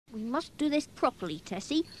must do this properly,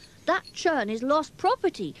 Tessie. That churn is lost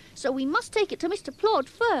property, so we must take it to Mr. Plod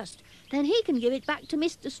first. Then he can give it back to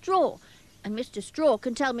Mr. Straw. And Mr. Straw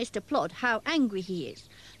can tell Mr. Plod how angry he is.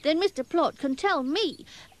 Then Mr. Plod can tell me.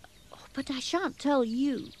 Oh, but I shan't tell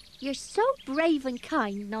you. You're so brave and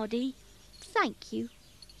kind, Noddy. Thank you.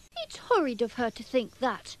 It's horrid of her to think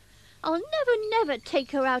that. I'll never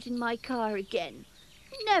take her out in my car again.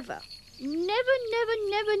 Never. Never.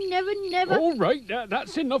 All right,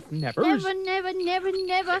 that's enough nevers.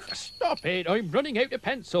 Never. Stop it, I'm running out of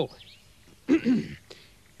pencil.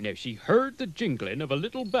 Now, she heard the jingling of a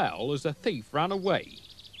little bell as the thief ran away.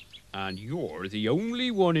 And you're the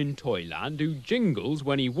only one in Toyland who jingles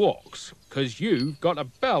when he walks, 'cause you've got a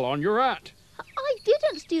bell on your hat. I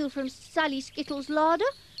didn't steal from Sally Skittles' larder.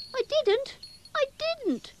 I didn't.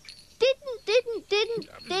 Didn't.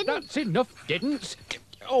 That's enough, didn't.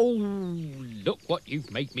 Oh, look what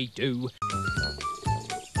you've made me do.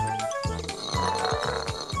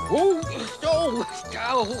 Oh,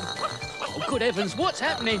 good heavens, what's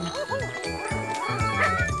happening?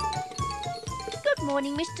 Good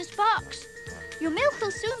morning, Mr. Sparks. Your milk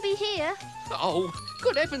will soon be here. Oh,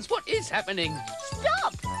 good heavens, what is happening?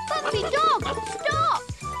 Stop! Bumpy dog! Stop!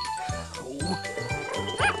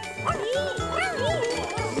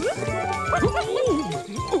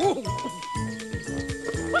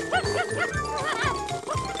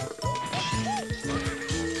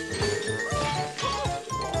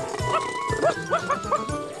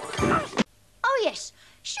 Oh, yes,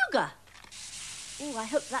 sugar. Oh, I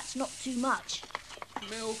hope that's not too much.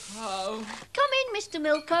 Milko. Come in, Mr.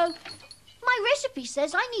 Milko. My recipe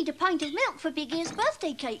says I need a pint of milk for Big Ear's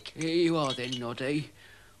birthday cake. Here you are then, Noddy.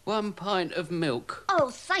 1 pint of milk. Oh,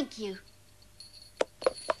 thank you.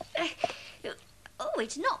 Oh,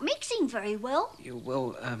 it's not mixing very well.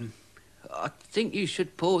 I think you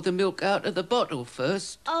should pour the milk out of the bottle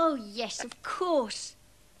first. Oh, yes, of course.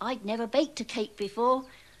 I'd never baked a cake before,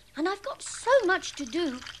 and I've got so much to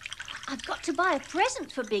do. I've got to buy a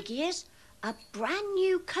present for Big Ears, a brand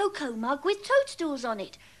new cocoa mug with toadstools on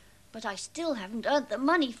it, but I still haven't earned the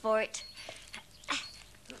money for it.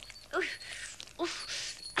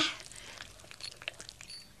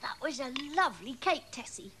 That was a lovely cake,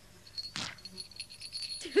 Tessie.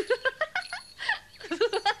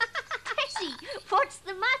 Tessie, what's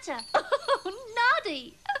the matter? Oh,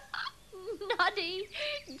 Noddy! Noddy,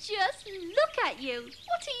 just look at you.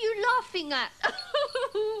 What are you laughing at?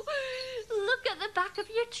 Look at the back of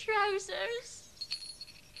your trousers.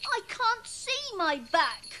 I can't see my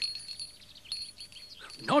back.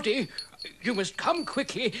 Noddy, you must come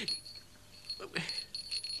quickly.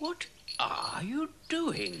 What are you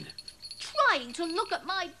doing? Trying to look at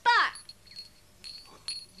my back.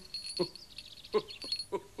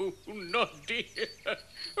 Oh, Noddy.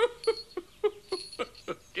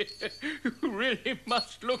 You really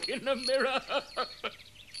must look in the mirror.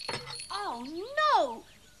 Oh, no!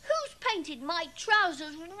 Who's painted my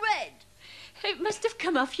trousers red? It must have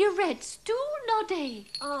come off your red stool, Noddy.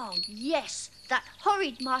 Oh, yes, that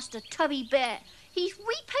horrid Master Tubby Bear. He's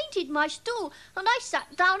repainted my stool and I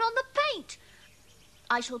sat down on the paint.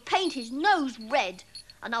 I shall paint his nose red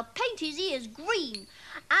and I'll paint his ears green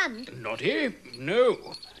and... Noddy,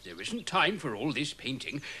 no. There isn't time for all this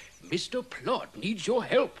painting. Mr. Plod needs your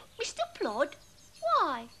help. Mr. Plod?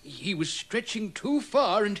 Why? He was stretching too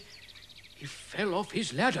far and he fell off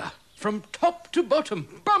his ladder from top to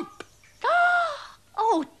bottom. Bump!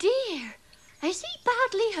 Oh, dear. Is he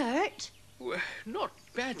badly hurt? Well, not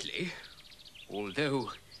badly,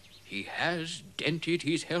 although he has dented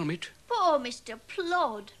his helmet. Poor Mr.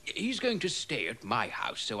 Plod. He's going to stay at my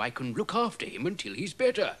house so I can look after him until he's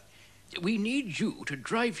better. We need you to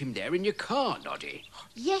drive him there in your car, Noddy.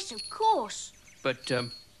 Yes, of course. But,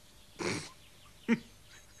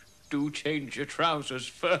 do change your trousers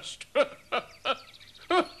first.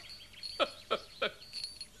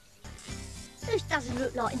 This doesn't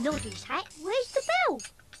look like Noddy's hat. Where's the bell?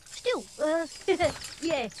 Still,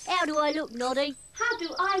 yeah, how do I look, Noddy? How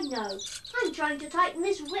do I know? I'm trying to tighten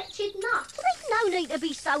this wretched nut. There's no need to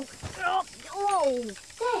be so... Oh,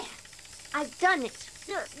 there. I've done it.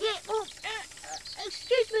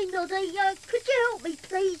 Excuse me, Noddy. Could you help me,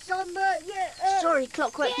 please? Sorry,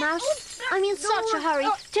 Clockwork Mouse. I'm in such a hurry.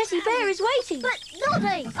 Jessie Bear is waiting. But,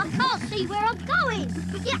 Noddy, I can't see where I'm going.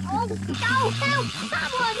 Help!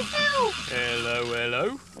 Someone help!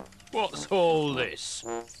 Hello. What's all this?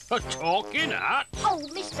 A talking hat? Oh,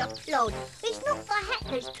 Mr. Plod, it's not the hat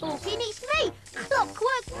that's talking, it's me,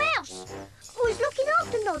 Clockwork Mouse. I was looking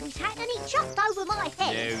after Noddy's hat and he jumped over my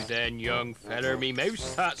head. Now then, young feller, me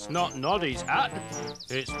mouse, that's not Noddy's hat.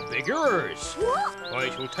 It's bigger's. What? I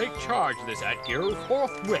shall take charge of this hat here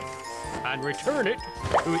forthwith and return it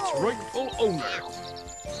to its rightful owner.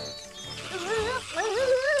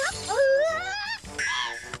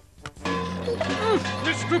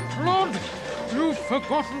 Mr. Plod, you've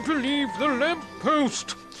forgotten to leave the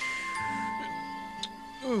lamp-post.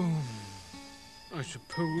 Oh, I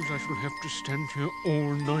suppose I shall have to stand here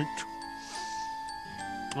all night.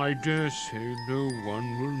 I dare say no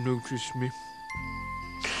one will notice me.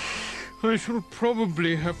 I shall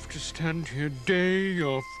probably have to stand here day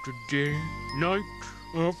after day, night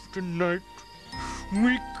after night,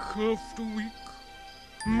 week after week,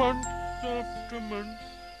 month after month,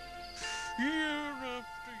 year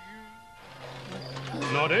after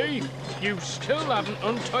year. Noddy, you still haven't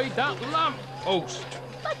untied that lamp post.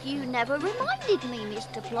 But you never reminded me,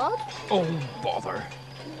 Mr. Plod. Oh, bother.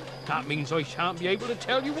 That means I shan't be able to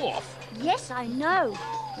tell you off. Yes, I know.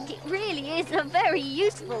 It really is a very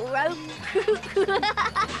useful rope.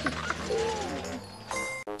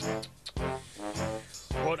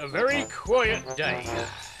 What a very quiet day.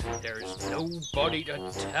 There's nobody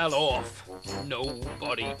to tell off,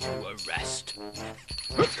 nobody to arrest.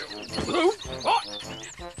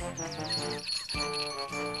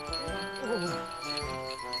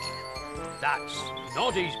 That's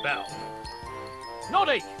Noddy's bell.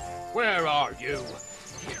 Noddy, where are you?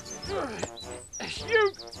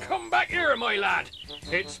 You come back here, my lad.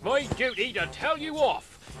 It's my duty to tell you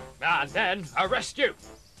off and then arrest you.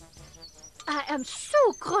 I am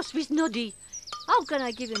so cross with Noddy. How can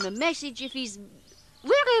I give him a message if he's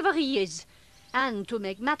wherever he is? And to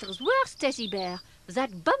make matters worse, Tessie Bear,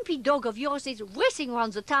 that bumpy dog of yours is racing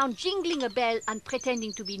around the town, jingling a bell and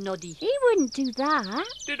pretending to be Noddy. He wouldn't do that.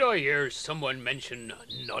 Did I hear someone mention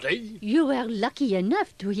Noddy? You were lucky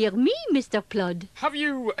enough to hear me, Mr. Plod. Have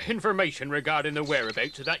you information regarding the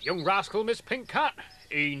whereabouts of that young rascal, Miss Pink Cat?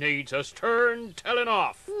 He needs a stern telling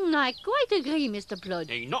off. I quite agree, Mr. Plod.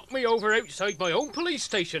 He knocked me over outside my own police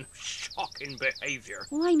station. Shocking behaviour.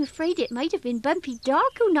 Oh, I'm afraid it might have been Bumpy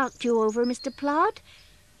Dog who knocked you over, Mr. Plod.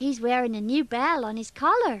 He's wearing a new bell on his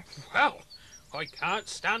collar. Well, I can't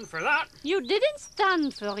stand for that. You didn't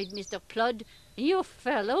stand for it, Mr. Plod. You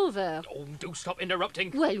fell over. Oh, do stop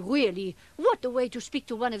interrupting. Well, really, what a way to speak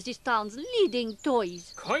to one of this town's leading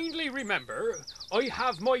toys. Kindly remember, I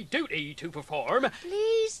have my duty to perform.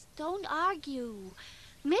 Please don't argue.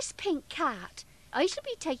 Miss Pink Cat, I shall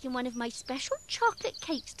be taking one of my special chocolate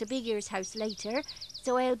cakes to Big Ear's house later,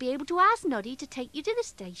 so I'll be able to ask Noddy to take you to the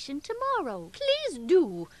station tomorrow. Please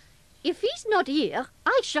do. If he's not here,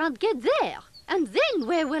 I shan't get there. And then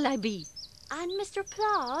where will I be? And Mr.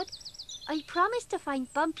 Plod, I promise to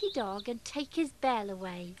find Bumpy Dog and take his bell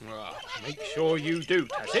away. Well, make sure you do,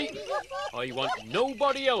 Tessie. I want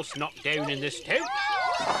nobody else knocked down in this town.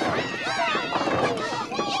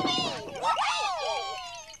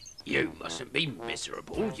 You mustn't be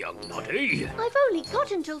miserable, young Noddy. I've only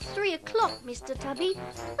got until 3 o'clock, Mr. Tubby,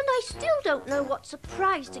 and I still don't know what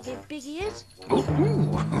surprise to give Big Ears.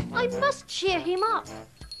 I must cheer him up.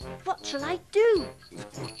 What shall I do?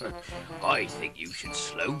 I think you should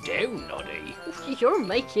slow down, Noddy. You're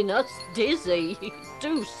making us dizzy.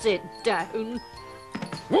 Do sit down.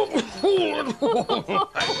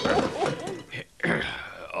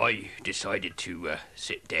 I decided to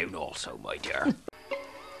sit down also, my dear.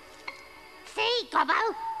 See,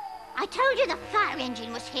 Gobbo, I told you the fire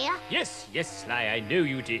engine was here. Yes, Sly, I know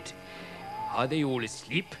you did. Are they all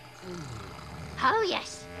asleep? Oh,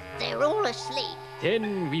 yes, they're all asleep.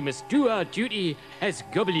 Then we must do our duty as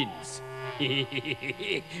goblins.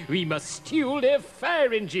 We must steal their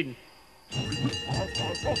fire engine. I'm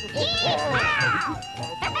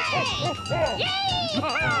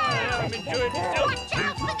enjoying myself. Watch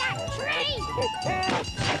out for that tree!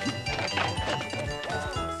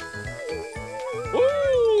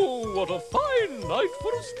 Oh, what a fine night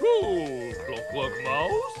for a stroll, Clockwork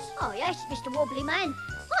Mouse. Oh, yes, Mr. Wobbly Man.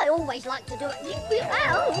 I always like to do it.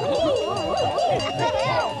 Ow!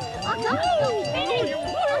 I can't stop spinning.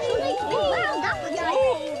 I shall need to be wound up again. Oh,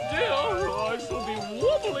 dear, I shall be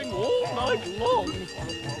wobbling all night long.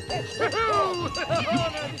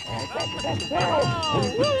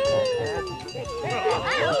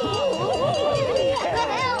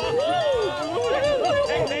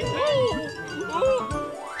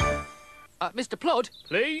 Mr. Plod?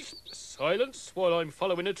 Please, silence while I'm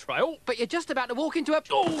following a trail. But you're just about to walk into a...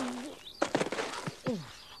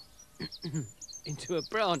 into a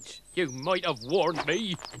branch. You might have warned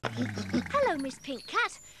me. Hello, Miss Pink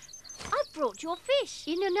Cat. I've brought your fish.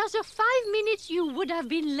 In another 5 minutes you would have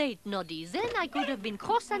been late, Noddy. Then I could have been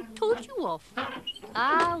cross and told you off.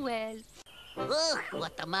 Ah, well. Oh,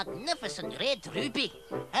 what a magnificent red ruby.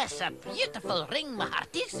 That's a beautiful ring, my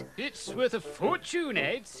hearties. It's worth a fortune,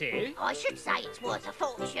 I'd say. I should say it's worth a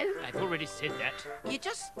fortune. I've already said that. You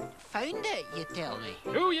just found it, you tell me.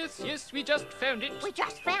 Oh, yes, we just found it. We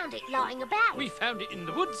just found it lying about. We found it in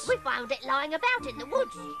the woods. We found it lying about in the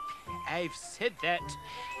woods. I've said that.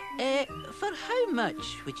 For how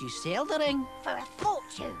much would you sell the ring? For a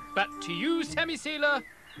fortune. But to you, Sammy Sailor,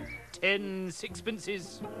 10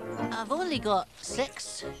 sixpences. I've only got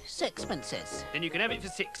 6 sixpences. Then you can have it for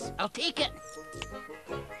 6. I'll take it.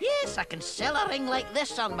 Yes, I can sell a ring like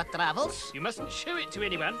this on my travels. You mustn't show it to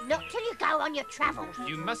anyone. Not till you go on your travels.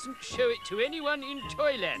 You mustn't show it to anyone in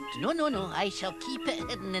Toyland. No. I shall keep it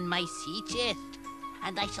hidden in my sea chest.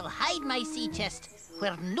 And I shall hide my sea chest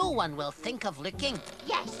where no one will think of looking.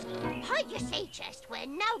 Yes, hide your sea chest where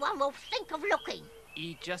no one will think of looking.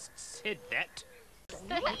 He just said that.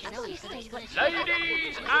 Ladies and...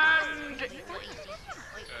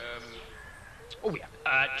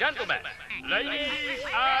 gentlemen. Ladies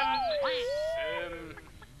and...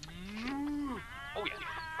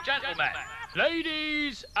 Gentlemen.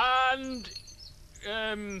 Ladies and...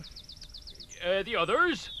 the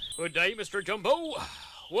others. Good day, Mr. Jumbo.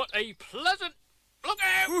 What a pleasant... Look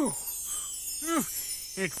out!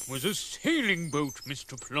 It was a sailing boat,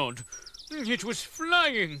 Mr. Plod. It was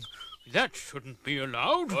flying. That shouldn't be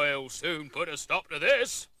allowed. I'll soon put a stop to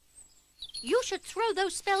this. You should throw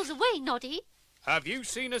those spells away, Noddy. Have you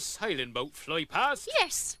seen a sailing boat fly past?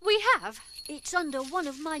 Yes, we have. It's under one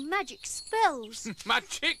of my magic spells.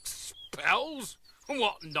 Magic spells?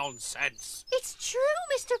 What nonsense. It's true,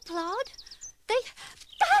 Mr. Plod. They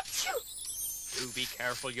catch you. Do be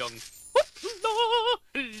careful, young.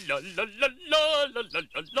 La la la la la la la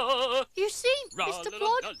la. You see, Mr.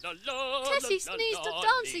 Plod, Tessie sneezed a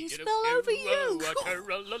dancing spell over you. Look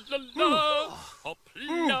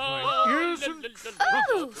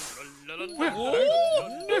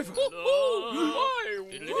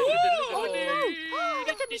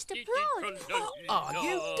at Mr. Plod. What are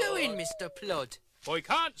you doing, Mr. Plod? I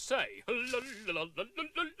can't say.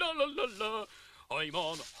 I'm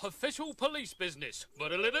on official police business,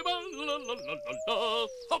 but a little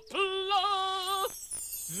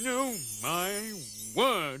no, my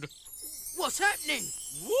word. What's happening?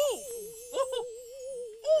 Whoa!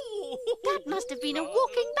 That must have been a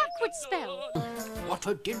walking backwards spell. What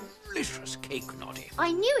a delicious cake, Noddy.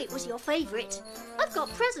 I knew it was your favourite. I've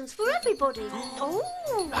got presents for everybody. Oh,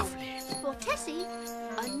 Lovely. for Tessie,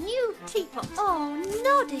 a new teapot. Oh,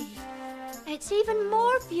 Noddy. It's even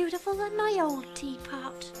more beautiful than my old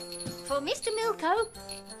teapot. For Mr. Milko,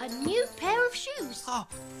 a new pair of shoes. Oh,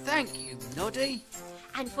 thank you, Noddy.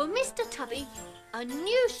 And for Mr. Tubby, a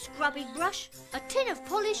new scrubbing brush, a tin of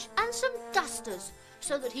polish and some dusters,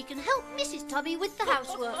 so that he can help Mrs. Tubby with the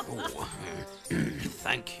housework. Oh,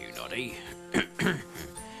 thank you, Noddy.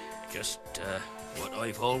 Just what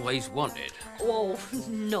I've always wanted. Oh,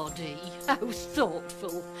 Noddy, how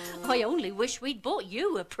thoughtful. I only wish we'd bought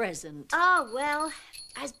you a present. Ah, well,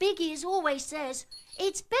 as Biggie always says,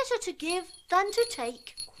 it's better to give than to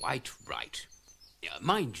take. Quite right.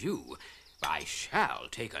 Mind you, I shall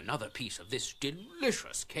take another piece of this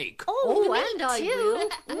delicious cake. Oh, and I will.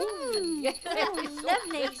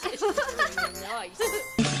 Lovely. Nice.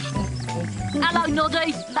 Hello,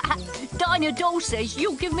 Noddy. Dinah Doll says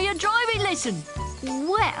you'll give me a driving lesson.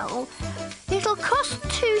 Well, it'll cost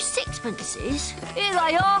 2 sixpences. Here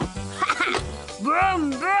they are.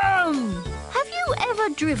 Vroom, vroom. Have you ever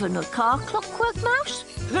driven a car, Clockwork Mouse?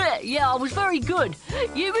 Yeah, I was very good.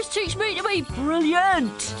 You must teach me to be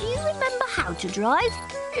brilliant. Do you remember how to drive?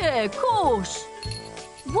 Yeah, of course.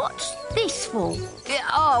 What's this for?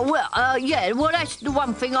 Yeah, well, that's the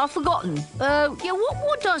one thing I've forgotten.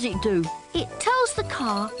 What does it do? It tells the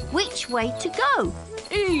car which way to go.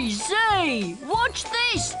 Easy! Watch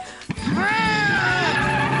this!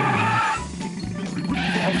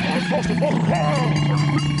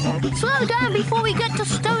 Slow down before we get to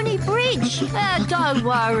Stony Bridge. Don't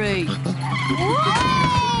worry.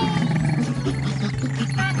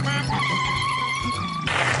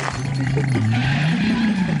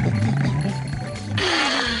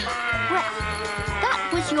 Well, that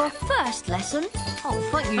was your first lesson. Oh,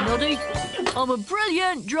 thank you, Noddy. I'm a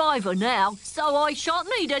brilliant driver now, so I shan't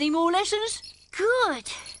need any more lessons.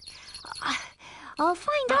 Good. I'll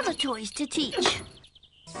find other toys to teach.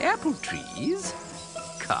 Apple trees,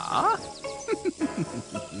 car,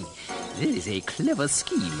 There is a clever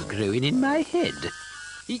scheme growing in my head.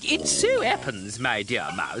 It so happens, my dear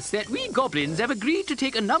mouse, that we goblins have agreed to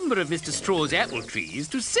take a number of Mr. Straw's apple trees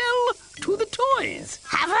to sell to the toys.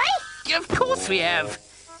 Have we? Of course we have.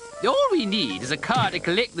 All we need is a car to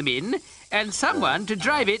collect them in and someone to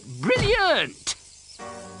drive it brilliant.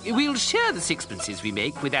 We'll share the sixpences we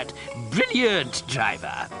make with that brilliant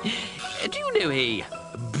driver. Do you know a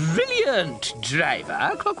brilliant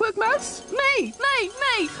driver, Clockwork Mouse? Me!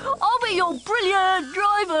 I'll be your brilliant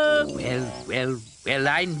driver! Well,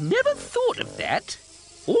 I never thought of that.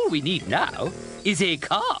 All we need now is a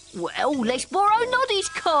car. Well, let's borrow Noddy's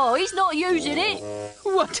car. He's not using it.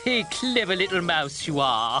 What a clever little mouse you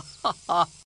are.